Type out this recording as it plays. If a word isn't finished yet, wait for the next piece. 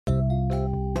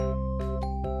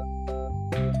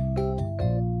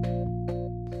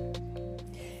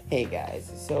Hey guys,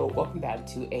 so welcome back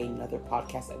to another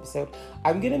podcast episode.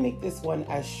 I'm gonna make this one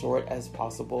as short as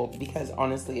possible because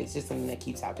honestly, it's just something that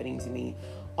keeps happening to me.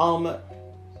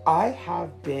 I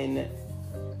have been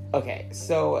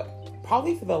so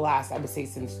probably for the last, I would say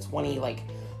since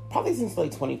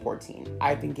 2014,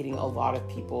 I've been getting a lot of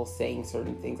people saying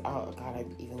certain things. Oh God,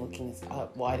 I'm even looking this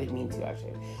up. Well, I didn't mean to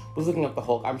actually. I was looking up the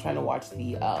Hulk. I'm trying to watch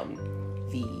the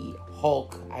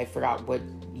Hulk. I forgot what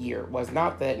year it was.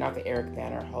 Not the Eric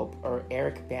Bana Hulk or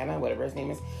Eric Bana, whatever his name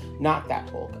is. Not that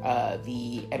Hulk.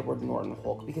 The Edward Norton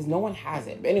Hulk, because no one has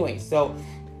it. But anyway, so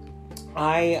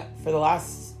for the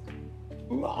last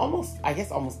almost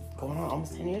going on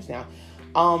almost 10 years now,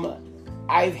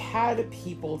 I've had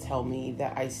people tell me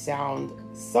that I sound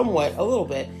somewhat, a little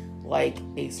bit, like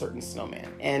a certain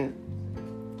snowman. And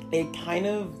it kind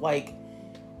of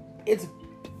it's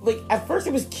like, at first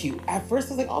it was cute. At first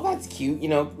I was like, oh, that's cute. You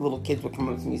know, little kids would come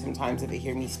up to me sometimes if they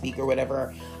hear me speak or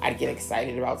whatever. I'd get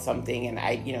excited about something and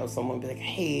someone would be like,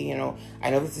 hey, I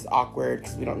know this is awkward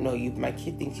because we don't know you, but my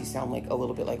kid thinks you sound like a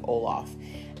little bit like Olaf.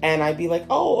 And I'd be like,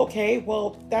 oh, okay,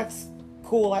 well, that's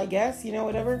cool, I guess,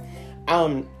 whatever.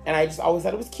 And I just always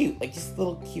thought it was cute, like just a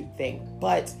little cute thing.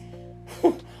 But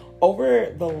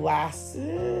over the last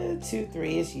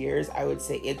 2-3 years, I would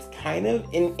say it's kind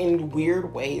of in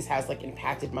weird ways has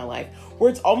impacted my life,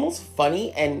 where it's almost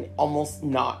funny and almost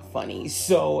not funny.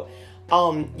 So,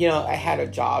 I had a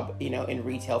job, in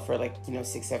retail for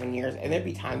 6-7 years, and there'd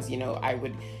be times, I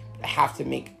would have to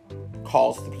make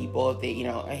calls to people if they,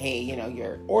 hey,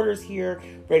 your order's here,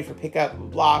 ready for pickup,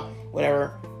 blah,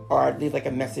 whatever. Or I'd leave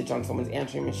a message on someone's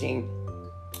answering machine.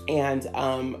 And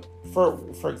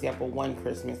for example, one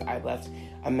Christmas I left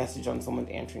a message on someone's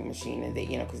answering machine, and they,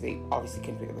 because they obviously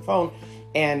couldn't pick up the phone,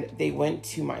 and they went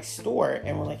to my store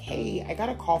and were like, hey, I got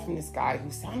a call from this guy who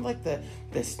sounded like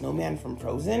the snowman from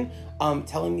Frozen,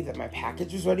 telling me that my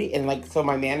package was ready. And so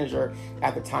my manager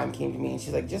at the time came to me and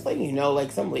she's like, just letting you know,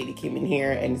 some lady came in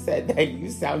here and said that you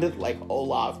sounded like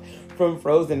Olaf from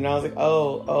Frozen. And I was like,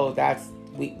 oh, that's,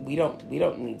 we don't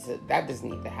need to, that doesn't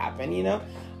need to happen,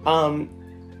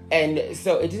 and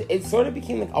so it sort of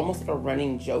became almost like a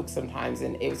running joke sometimes.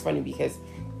 And it was funny because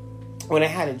when I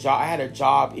had a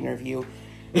job interview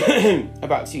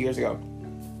about 2 years ago.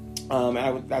 And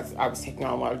I was taking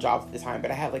on a lot of jobs at the time,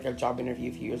 but I had a job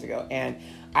interview a few years ago, and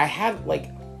I had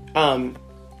one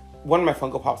of my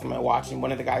Funko Pops on my watch, and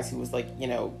one of the guys who was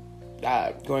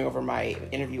going over my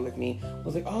interview with me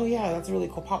was like, oh yeah, that's a really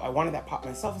cool pop. I wanted that pop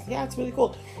myself. I was like, yeah, it's really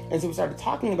cool. And so we started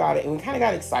talking about it, and we kind of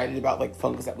got excited about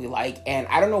Funkos that we like. And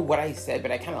I don't know what I said,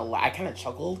 but I kind of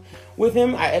chuckled with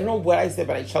him. I don't know what I said,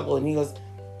 but I chuckled, and he goes,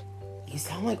 you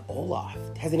sound like Olaf.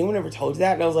 Has anyone ever told you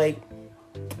that? And I was like,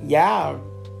 yeah,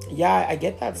 I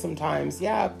get that sometimes.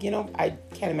 Yeah, I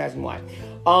can't imagine why.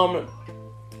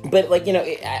 But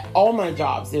all my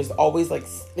jobs, there's always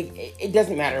it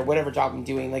doesn't matter whatever job I'm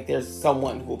doing. There's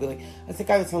someone who will be like, that's the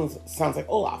guy that sounds like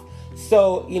Olaf.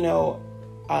 So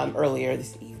earlier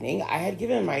this evening, I had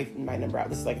given my number out.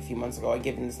 This is a few months ago. I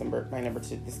given my number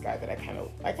to this guy that I kind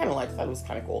of liked. Thought it was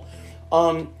kind of cool.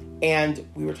 And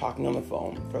we were talking on the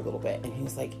phone for a little bit, and he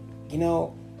was like,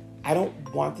 I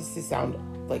don't want this to sound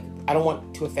I don't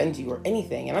want to offend you or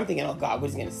anything. And I'm thinking, oh God, what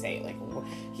is he gonna say?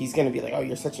 He's gonna be like, oh,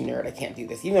 you're such a nerd, I can't do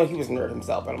this. Even though he was a nerd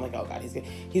himself, but I'm like, oh God,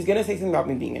 he's gonna say something about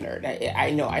me being a nerd.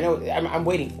 I know, I'm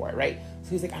waiting for it, right?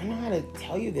 So he's like, I don't know how to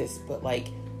tell you this, but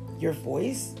your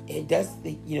voice, it does,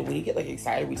 when you get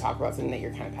excited, we talk about something that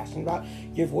you're kind of passionate about,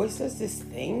 your voice does this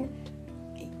thing,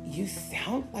 you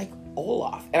sound like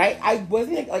Olaf. And I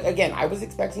wasn't, again, I was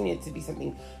expecting it to be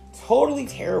something totally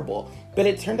terrible, but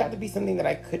it turned out to be something that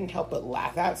I couldn't help but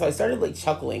laugh at. So I started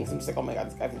chuckling. So I'm just like, oh my God,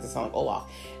 this guy thinks I sound like Olaf.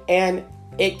 And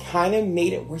it kind of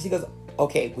made it worse. He goes,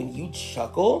 okay, when you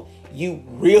chuckle, you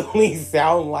really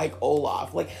sound like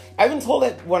Olaf. I've been told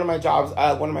at one of my jobs,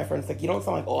 one of my friends, you don't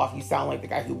sound like Olaf, you sound like the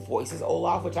guy who voices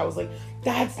Olaf, which I was like,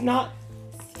 that's not,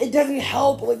 it doesn't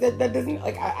help. That doesn't,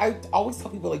 I always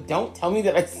tell people, don't tell me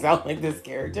that I sound like this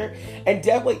character. And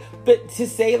definitely, but to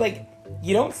say,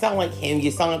 you don't sound like him,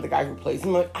 you sound like the guy who plays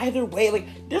him. Either way,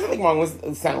 there's nothing wrong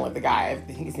with sounding like the guy. I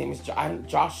think his name is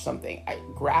Josh something.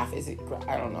 Graf, is it?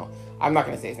 I don't know. I'm not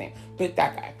going to say his name. But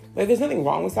that guy. There's nothing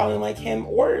wrong with sounding like him.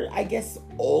 Or, I guess,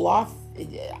 Olaf.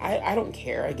 I don't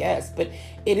care, I guess. But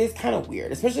it is kind of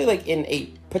weird. Especially, in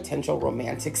a potential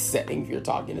romantic setting. If you're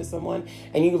talking to someone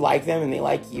and you like them and they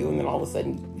like you. And then all of a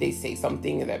sudden they say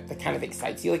something that kind of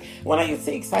excites you. When I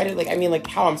say excited, I mean,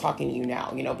 how I'm talking to you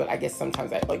now. But I guess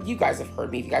sometimes you guys have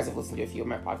heard me. If you guys have listened to a few of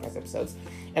my podcast episodes.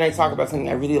 And I talk about something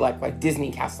I really like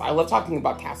Disney castles. I love talking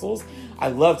about castles. I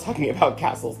love talking about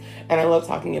castles. And I love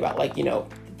talking about,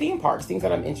 theme parks, things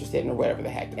that I'm interested in or whatever the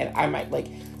heck. And I might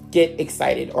get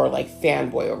excited or like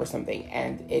fanboy over something,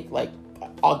 and it like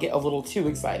I'll get a little too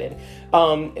excited.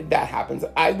 That happens.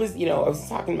 I was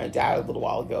talking to my dad a little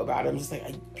while ago about it. I'm just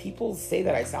like, people say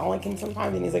that I sound like him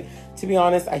sometimes, and he's like, to be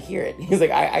honest, I hear it. He's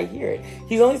like, I hear it.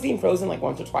 He's only seen Frozen like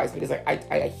once or twice, but he's like,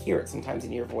 I hear it sometimes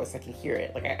in your voice. I can hear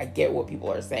it. Like I get what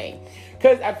people are saying.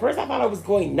 Because at first I thought I was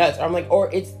going nuts. I'm like, or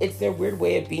it's their weird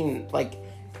way of being like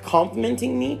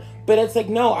complimenting me, but it's like,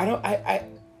 no, I don't.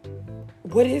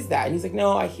 What is that? And he's like,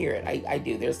 no, I hear it. I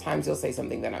do. There's times he'll say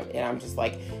something that I'm just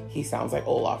like, he sounds like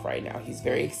Olaf right now. He's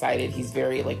very excited. He's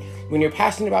very like, when you're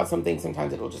passionate about something,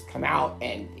 sometimes it'll just come out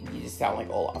and you just sound like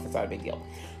Olaf. It's not a big deal.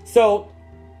 So,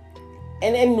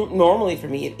 and normally for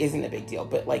me, it isn't a big deal,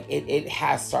 but like it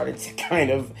has started to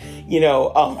kind of,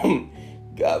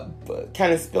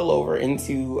 kind of spill over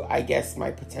into, I guess,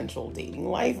 my potential dating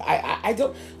life.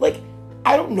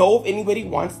 I don't know if anybody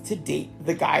wants to date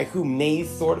the guy who may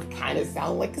sort of kind of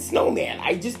sound like a snowman.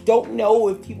 I just don't know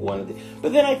if people want to.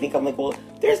 But then I think I'm like, well,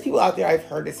 there's people out there I've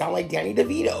heard that sound like Danny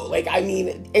DeVito. Like, I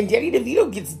mean, and Danny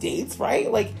DeVito gets dates,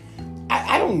 right? Like,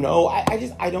 I don't know.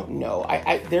 I don't know.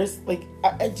 There's like,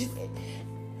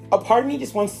 a part of me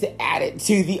just wants to add it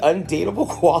to the undateable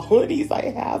qualities I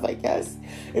have, I guess.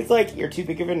 It's like, you're too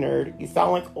big of a nerd. You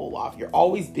sound like Olaf. You're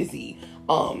always busy.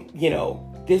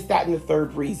 This, that, and the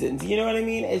third reasons. You know what I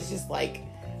mean? It's just like,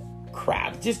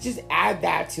 crap. Just add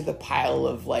that to the pile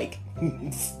of like,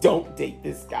 don't date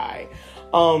this guy.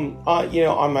 On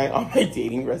my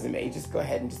dating resume, just go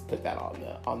ahead and just put that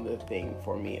on the thing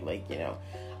for me. Like,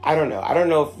 I don't know. I don't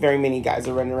know if very many guys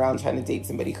are running around trying to date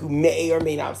somebody who may or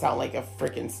may not sound like a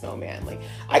freaking snowman. Like,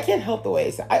 I can't help the way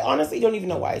I sound. I honestly don't even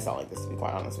know why I sound like this, to be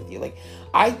quite honest with you. Like,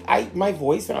 my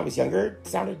voice when I was younger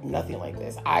sounded nothing like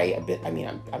this.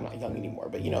 I'm not young anymore,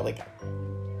 but I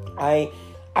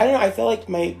don't know. I feel like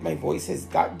my voice has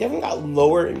definitely got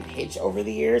lower in pitch over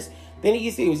the years than it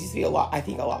used to be. It used to be a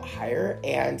lot higher.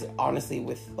 And honestly,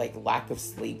 with like lack of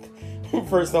sleep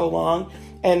for so long,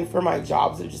 and for my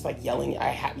jobs, they're just like yelling.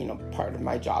 Part of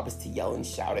my job is to yell and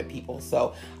shout at people.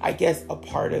 So I guess a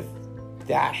part of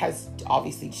that has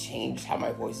obviously changed how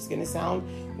my voice is going to sound.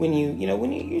 When you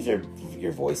use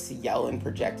your voice to yell and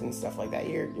project and stuff like that,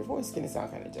 your voice is going to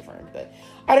sound kind of different. But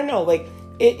I don't know, like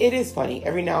it is funny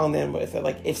every now and then. But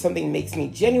if something makes me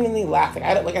genuinely laugh,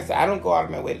 I don't go out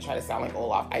of my way to try to sound like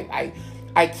Olaf.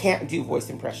 I can't do voice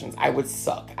impressions. I would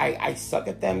suck. I suck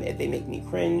at them. They make me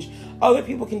cringe. Other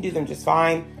people can do them just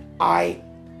fine. I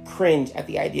cringe at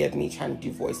the idea of me trying to do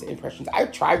voice impressions.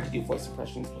 I've tried to do voice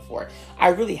impressions before. I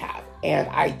really have. And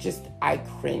I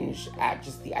cringe at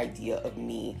just the idea of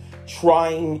me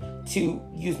trying to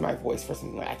use my voice for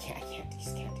something like I can't do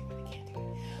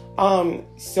it.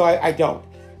 So I don't.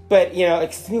 But,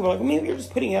 some people are like, maybe you're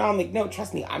just putting it on. I'm like, no,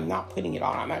 trust me, I'm not putting it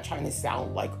on. I'm not trying to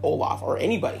sound like Olaf or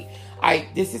anybody.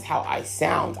 This is how I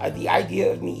sound. The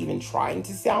idea of me even trying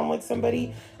to sound like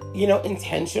somebody,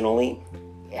 intentionally,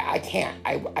 I can't.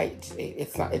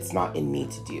 It's not in me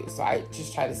to do. So I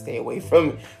just try to stay away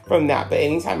from that. But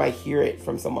anytime I hear it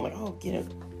from someone like, oh, do you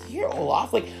hear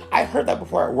Olaf? Like, I've heard that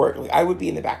before at work. Like, I would be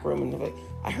in the back room and be like,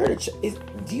 I heard it.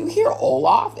 Do you hear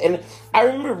Olaf? And I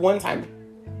remember one time,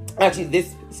 actually,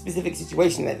 this specific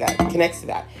situation that connects to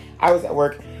that. I was at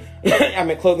work. I'm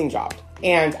a clothing job.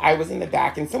 And I was in the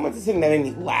back, and someone said something that made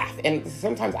me laugh. And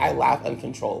sometimes I laugh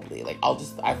uncontrollably. Like,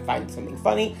 I find something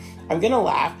funny. I'm going to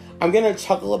laugh. I'm going to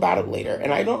chuckle about it later.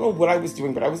 And I don't know what I was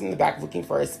doing, but I was in the back looking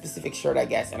for a specific shirt, I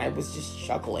guess. And I was just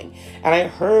chuckling. And I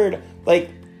heard,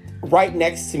 like, right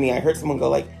next to me, I heard someone go,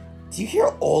 like, do you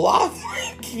hear Olaf?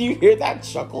 Can you hear that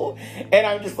chuckle? And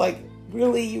I'm just like,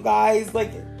 really, you guys?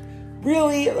 Like,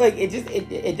 really? Like,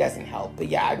 it doesn't help. But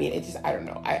yeah, I mean, I don't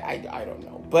know. I don't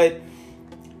know. But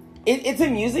it's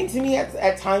amusing to me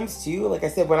at times too. Like I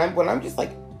said, when I'm just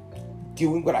like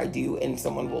doing what I do, and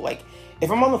someone will like, if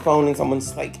I'm on the phone and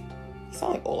someone's like, you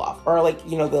sound like Olaf, or like,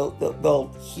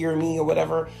 they'll hear me or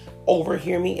whatever,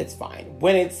 overhear me, it's fine.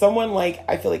 When it's someone like,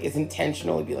 I feel like it's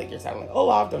intentionally be like, you're sounding like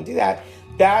Olaf, don't do that.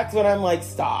 That's when I'm like,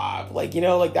 stop. Like,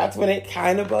 like that's when it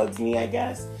kind of bugs me, I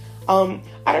guess. I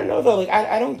don't know though. Like,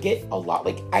 I don't get a lot.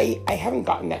 Like, I haven't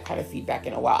gotten that kind of feedback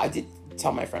in a while. I did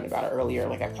tell my friend about it earlier.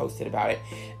 Like, I posted about it,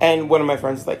 and one of my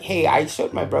friends was like, hey, I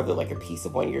showed my brother like a piece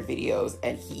of one of your videos,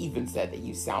 and he even said that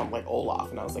you sound like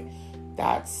Olaf. And I was like,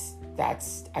 that's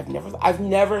I've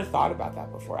never thought about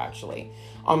that before, actually,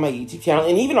 on my YouTube channel.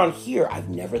 And even on here, I've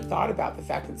never thought about the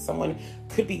fact that someone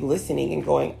could be listening and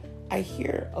going, I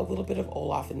hear a little bit of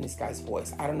Olaf in this guy's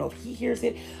voice. I don't know if he hears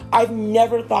it. I've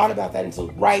never thought about that until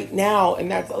right now,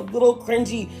 and that's a little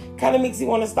cringy. Kind of makes me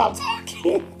want to stop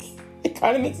talking. It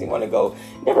kind of makes me want to go,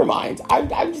 never mind.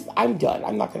 I'm done.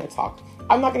 I'm not going to talk.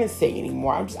 I'm not going to say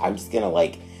anymore. I'm just going to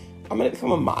like I'm gonna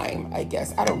become a mime, I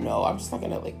guess. I don't know. I'm just not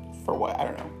gonna, like, for what? I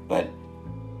don't know. But,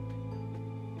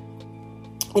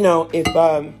 you know, if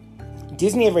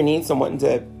Disney ever needs someone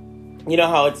to, you know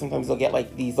how, like, sometimes they'll get,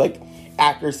 like, these, like,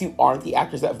 actors who aren't the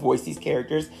actors that voice these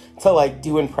characters to, like,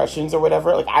 do impressions or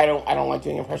whatever. Like, I don't like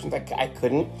doing impressions. I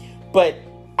couldn't. But,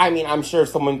 I mean, I'm sure if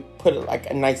someone put, like,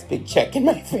 a nice big check in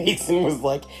my face and was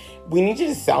like, we need you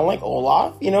to sound like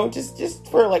Olaf, you know, just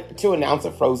for, like, to announce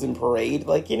a Frozen parade,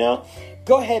 like, you know,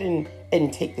 go ahead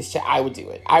and take this check. I would do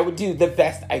it. I would do the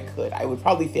best I could. I would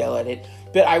probably fail at it,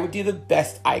 but I would do the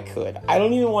best I could. I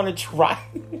don't even want to try.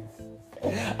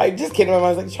 I just kidding. My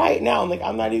mind's like, try it now. I'm like,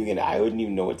 I'm not even gonna, I wouldn't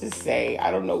even know what to say.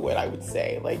 I don't know what I would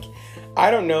say. Like,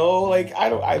 I don't know. Like,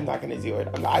 I'm not gonna do it.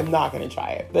 I'm not gonna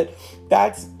try it. But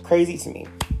that's crazy to me.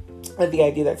 But the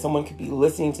idea that someone could be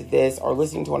listening to this or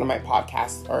listening to one of my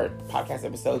podcasts or podcast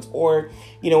episodes or,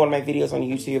 you know, one of my videos on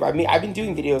YouTube. I mean, I've been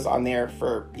doing videos on there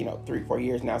for, you know, 3-4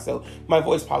 years now. So my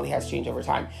voice probably has changed over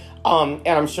time. And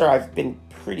I'm sure I've been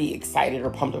pretty excited or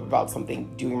pumped up about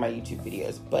something doing my YouTube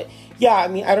videos. But yeah, I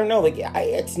mean, I don't know. Like,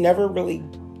 it's never really,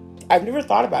 I've never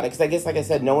thought about it because I guess, like I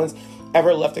said, no one's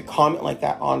ever left a comment like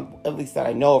that on, at least that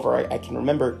I know of or I can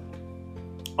remember,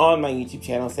 on my YouTube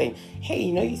channel saying, hey,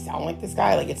 you know, you sound like this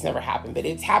guy. Like, it's never happened, but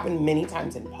it's happened many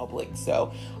times in public.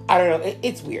 So I don't know.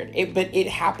 It's weird. But it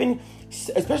happened,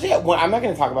 especially at one, I'm not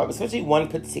going to talk about it, but especially one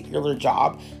particular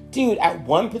job. Dude, at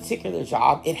one particular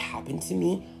job, it happened to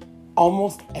me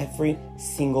almost every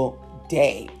single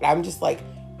day. And I'm just like,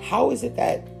 how is it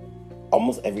that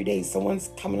almost every day someone's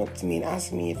coming up to me and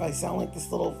asking me if I sound like this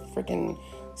little freaking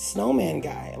snowman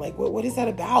guy? Like, what is that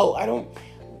about? I don't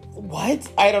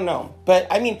know. But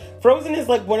I mean, Frozen is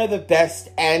like one of the best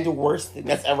and worst thing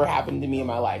that's ever happened to me in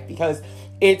my life because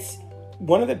it's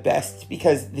one of the best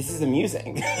because this is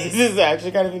amusing. This is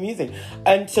actually kind of amusing.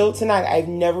 Until tonight, I've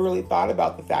never really thought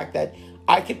about the fact that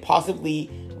I could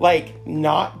possibly like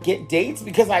not get dates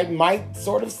because I might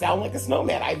sort of sound like a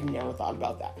snowman. I've never thought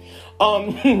about that.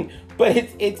 But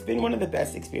it's been one of the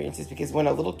best experiences because when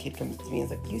a little kid comes to me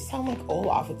and is like, you sound like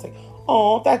Olaf, it's like,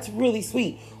 oh, that's really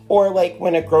sweet. Or like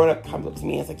when a grown-up comes up to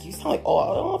me and is like, you sound like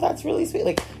Olaf, oh, that's really sweet.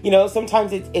 Like, you know,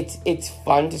 sometimes it's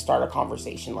fun to start a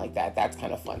conversation like that. That's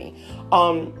kind of funny.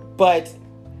 But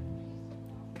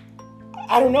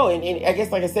I don't know, and I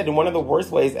guess, like I said, in one of the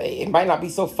worst ways, it might not be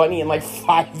so funny in like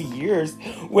 5 years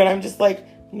when I'm just like,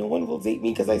 no one will date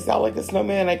me because I sound like a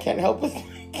snowman. I can't help it.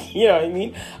 You know what I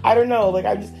mean? I don't know. Like,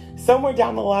 I'm just, somewhere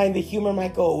down the line, the humor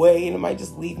might go away and it might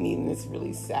just leave me in this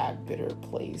really sad, bitter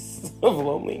place of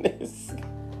loneliness.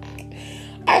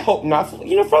 I hope not.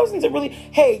 You know, Frozen's a really,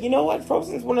 hey, you know what?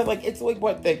 Frozen's one of, like, it's like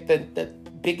what, the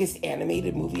biggest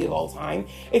animated movie of all time.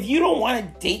 If you don't want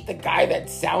to date the guy that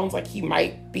sounds like he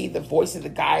might be the voice of the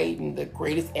guy in the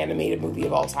greatest animated movie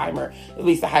of all time, or at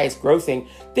least the highest grossing,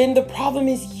 then the problem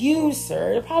is you,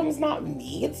 sir. The problem is not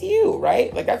me, it's you,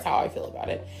 right? Like, that's how I feel about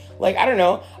it. Like, I don't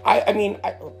know. I mean,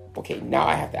 okay, now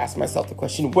I have to ask myself the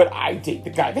question, would I date the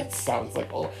guy that sounds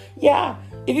like, oh, yeah,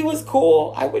 if he was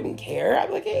cool, I wouldn't care.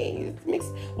 I'm like, hey, it makes,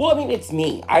 well, I mean, it's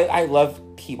me. I love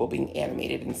people being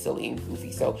animated and silly and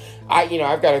goofy. So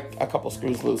I've got a couple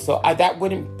screws loose. So that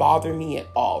wouldn't bother me at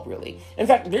all, really. In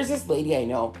fact, there's this lady I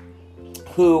know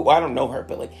who, well, I don't know her,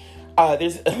 but like,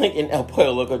 there's like an El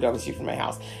Pollo Loco down the street from my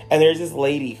house. And there's this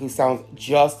lady who sounds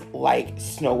just like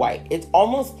Snow White. It's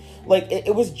almost like,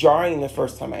 it was jarring the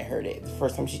first time I heard it. The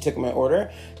first time she took my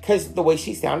order. Because the way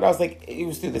she sounded, I was like, it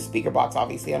was through the speaker box,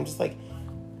 obviously. I'm just like,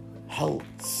 hell,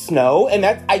 snow? And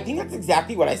I think that's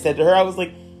exactly what I said to her. I was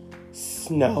like,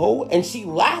 snow? And she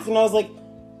laughed and I was like,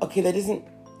 okay, that isn't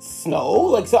snow.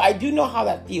 Like, so I do know how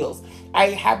that feels. I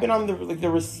have been on the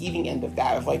receiving end of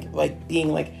that, of like being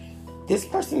like, this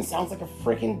person sounds like a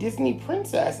freaking Disney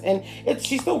princess. And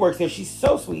she still works there. She's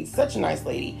so sweet, such a nice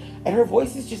lady. And her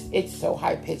voice is just, it's so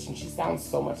high pitched and she sounds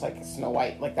so much like Snow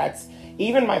White. Like, that's,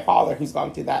 even my father who's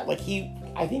gone through that, like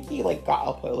I think he like got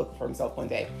El Pollo Loco for himself one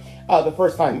day. The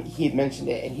first time he had mentioned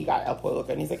it and he got El Pollo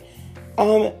Loco and he's like,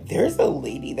 there's a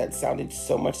lady that sounded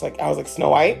so much like, I was like, Snow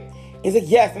White? He's like,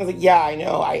 yes. And I was like, yeah, I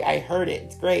know. I heard it.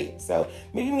 It's great. So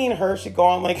maybe me and her should go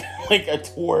on like a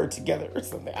tour together or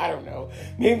something. I don't know.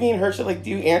 Maybe me and her should like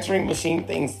do answering machine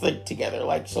things like together.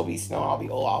 Like, she'll be Snow, I'll be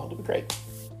Olaf. It'll be great.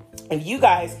 If you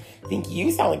guys think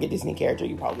you sound like a Disney character,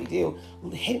 you probably do,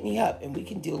 hit me up and we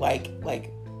can do like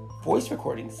voice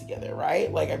recordings together,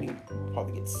 right? Like, I mean, we'll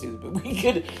probably get sued, but we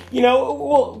could, you know,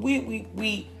 well,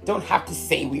 we don't have to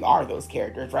say we are those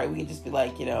characters, right? We could just be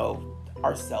like, you know,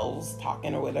 ourselves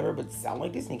talking or whatever, but sound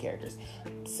like Disney characters.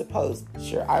 Suppose,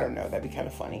 sure, I don't know, that'd be kind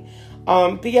of funny.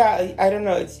 But yeah, I don't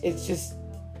know, it's just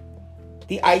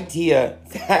the idea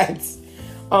that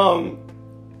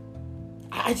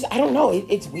I don't know.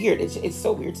 It's weird. It's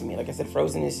so weird to me. Like I said,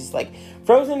 Frozen is just like,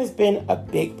 Frozen has been a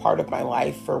big part of my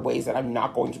life for ways that I'm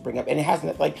not going to bring up. And it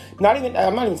hasn't, like, I'm not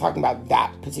even talking about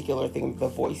that particular thing, the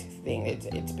voice thing.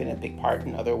 It's been a big part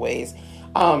in other ways.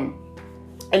 And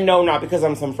no, not because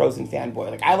I'm some Frozen fanboy.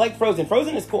 Like, I like Frozen.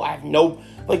 Frozen is cool. I have no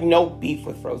beef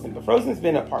with Frozen. But Frozen's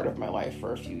been a part of my life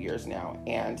for a few years now.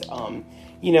 And,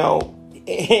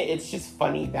 it's just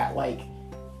funny that, like,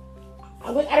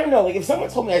 I don't know, like, if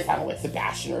someone told me I sounded like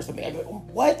Sebastian or something, I'd be like,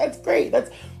 what? That's great.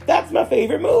 That's my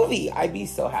favorite movie. I'd be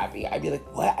so happy. I'd be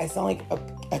like, what? I sound like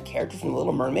a character from The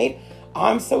Little Mermaid?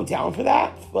 I'm so down for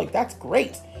that. Like, that's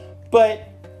great. But,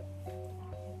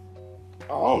 I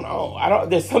don't know.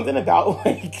 There's something about,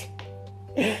 like,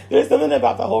 there's something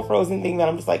about the whole Frozen thing that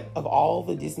I'm just like, of all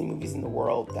the Disney movies in the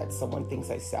world that someone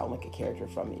thinks I sound like a character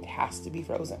from, it has to be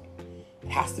Frozen. It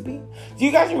has to be. Do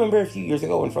you guys remember a few years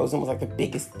ago when Frozen was like the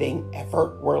biggest thing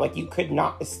ever, where like you could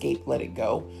not escape Let It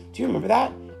Go? Do you remember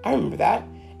that? I remember that.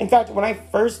 In fact, when I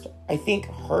first, I think,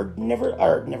 heard Never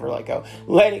Let Go,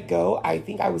 Let It Go, I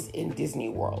think I was in Disney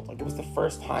World. Like, it was the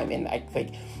first time, and I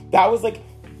think that was like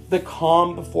the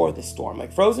calm before the storm.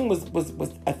 Like, Frozen was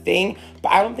a thing,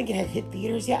 but I don't think it had hit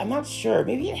theaters yet. I'm not sure.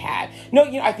 Maybe it had. No,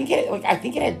 I think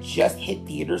it had just hit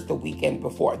theaters the weekend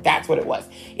before. That's what it was.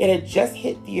 It had just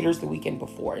hit theaters the weekend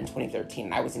before in 2013,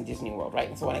 and I was in Disney World, right?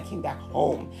 And so when I came back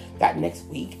home that next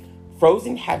week,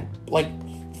 Frozen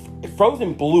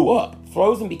blew up.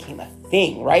 Frozen became a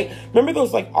thing, right? Remember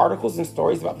those like articles and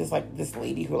stories about this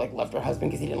lady who like left her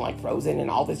husband because he didn't like Frozen and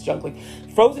all this junk? Like,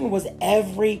 Frozen was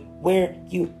everywhere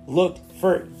you looked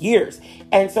for years.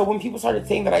 And so when people started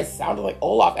saying that I sounded like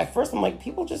Olaf, at first I'm like,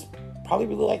 people just probably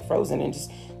really like Frozen and just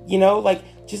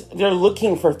they're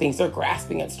looking for things, they're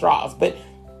grasping at straws. But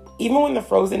even when the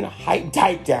Frozen hype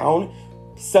died down,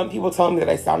 some people telling me that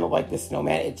I sounded like the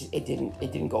snowman, it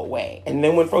didn't go away. And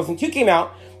then when Frozen 2 came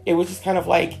out, it was just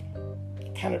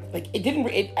it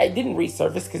didn't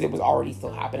resurface because it was already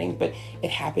still happening, but it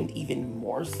happened even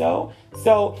more so.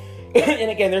 So,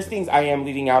 and again, there's things I am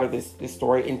leaving out of this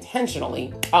story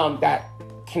intentionally, that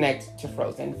connect to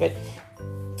Frozen, but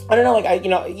I don't know, like,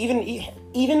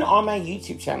 even on my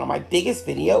YouTube channel, my biggest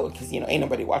video, because, ain't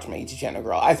nobody watching my YouTube channel,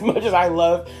 girl. As much as I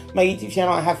love my YouTube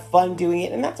channel, I have fun doing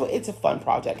it, and it's a fun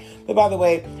project. But by the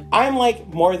way, I'm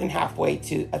like more than halfway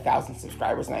to 1,000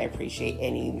 subscribers, and I appreciate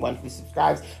anyone who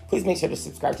subscribes. Please make sure to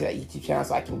subscribe to that YouTube channel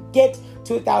so I can get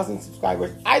to 1,000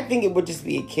 subscribers. I think it would just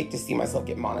be a kick to see myself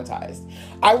get monetized.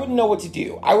 I wouldn't know what to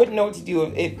do. I wouldn't know what to do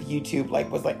if YouTube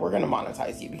was like, we're going to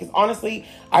monetize you. Because honestly,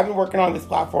 I've been working on this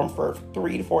platform for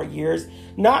 3 to 4 years.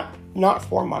 Not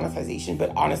for monetization,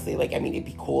 but honestly, it'd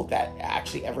be cool if that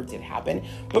actually ever did happen.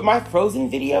 But my Frozen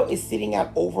video is sitting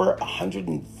at over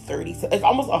 130, it's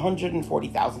almost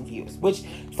 140,000 views, which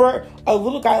for a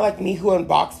little guy like me who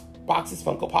boxes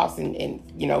Funko Pops and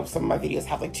some of my videos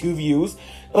have like 2 views,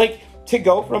 like, to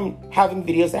go from having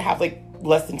videos that have like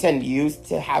less than 10 views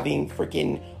to having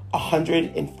freaking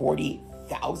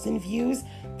 140,000 views,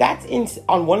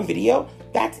 on one video,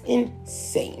 that's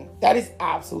insane. That is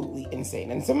absolutely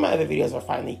insane. And some of my other videos are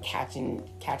finally catching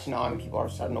on, and people are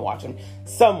starting to watch them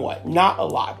somewhat. Not a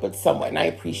lot, but somewhat. And I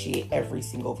appreciate every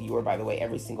single viewer, by the way,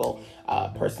 every single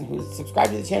person who's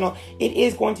subscribed to the channel. It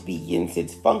is going to be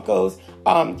Yinsid's Funkos.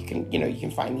 You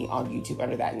can find me on YouTube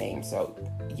under that name. So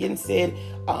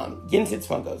Yinsid's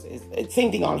Funkos is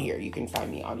same thing on here. You can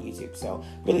find me on YouTube. So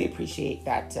really appreciate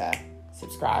that.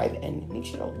 Subscribe and make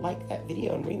sure to like that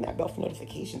video and ring that bell for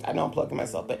notifications. I know I'm plugging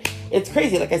myself, but it's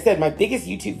crazy. Like I said, my biggest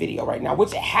YouTube video right now,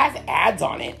 which has ads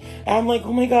on it, and I'm like,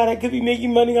 oh my god, I could be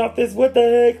making money off this. What the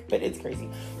heck? But it's crazy.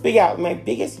 But yeah, my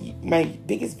biggest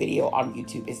video on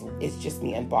YouTube is just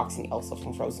me unboxing Elsa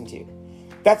from Frozen 2.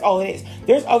 That's all it is.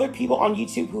 There's other people on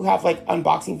YouTube who have like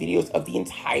unboxing videos of the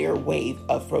entire wave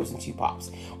of Frozen 2 pops,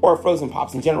 or Frozen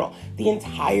pops in general. The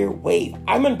entire wave.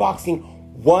 I'm unboxing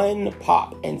one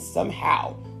pop, and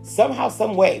somehow,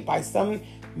 some way, by some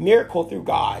miracle through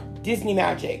God, Disney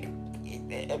magic,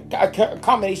 a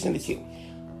combination of the two,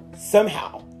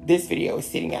 somehow this video is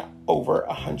sitting at over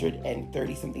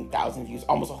 130 something thousand views,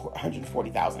 almost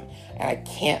 140,000, and I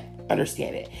can't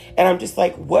understand it. And I'm just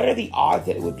like, what are the odds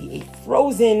that it would be a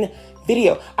Frozen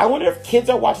video? I wonder if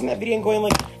kids are watching that video and going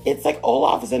like, it's like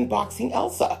Olaf is unboxing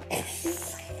Elsa.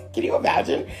 Can you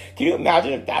imagine? Can you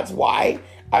imagine if that's why?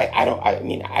 I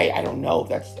don't know.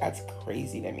 That's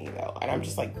crazy to me though. And I'm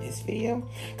just like, this video?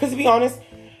 Because to be honest,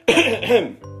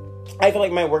 I feel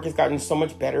like my work has gotten so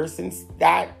much better since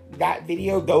that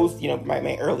video. Those,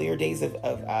 my earlier days of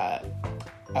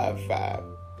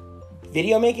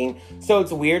video making. So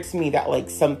it's weird to me that like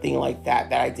something like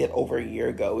that I did over a year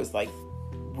ago is like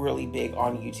really big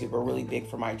on YouTube or really big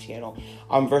for my channel,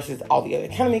 versus all the other. It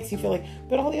kind of makes you feel like,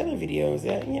 but all the other videos,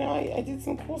 I did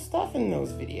some cool stuff in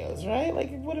those videos, right?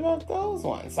 Like, what about those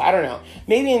ones? So I don't know.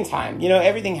 Maybe in time,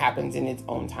 everything happens in its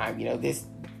own time.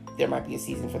 There might be a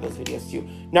season for those videos too.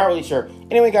 Not really sure.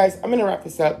 Anyway, guys, I'm going to wrap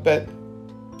this up, but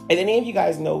if any of you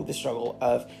guys know the struggle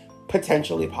of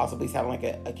potentially possibly sound like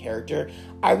a character,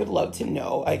 I would love to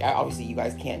know. Like, obviously you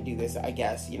guys can't do this, I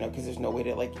guess, because there's no way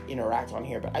to like interact on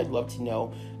here, but I'd love to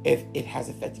know if it has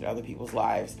affected other people's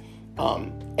lives.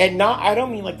 And I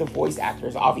don't mean like the voice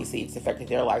actors, obviously it's affected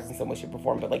their lives in some way, shape, or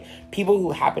form, but like people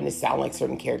who happen to sound like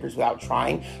certain characters without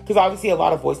trying, because obviously a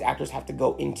lot of voice actors have to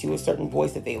go into a certain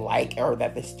voice that they like or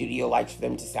that the studio likes for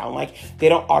them to sound like. They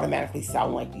don't automatically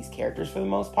sound like these characters for the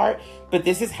most part, but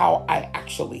this is how I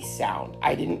actually sound.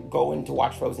 I didn't go in to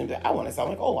watch Frozen and be like, I want to sound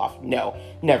like Olaf. No,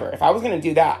 never. If I was going to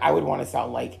do that, I would want to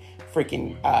sound like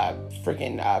freaking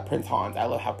Prince Hans. I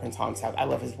love how Prince Hans sounds. I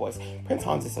love his voice. Prince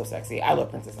Hans is so sexy. I love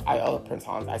Prince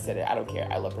Hans. I said it. I don't care.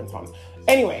 I love Prince Hans.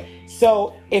 Anyway,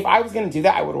 so if I was going to do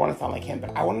that, I would want to sound like him.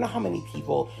 But I want to know how many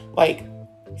people like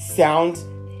sound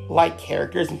like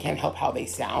characters and can't help how they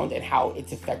sound and how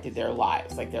it's affected their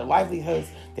lives, like their livelihoods,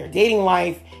 their dating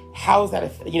life. How's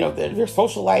that, their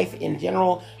social life in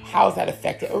general? How's that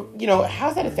affected? Or,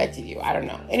 how's that affected you? I don't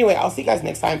know. Anyway, I'll see you guys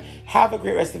next time. Have a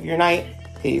great rest of your night.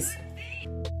 Peace.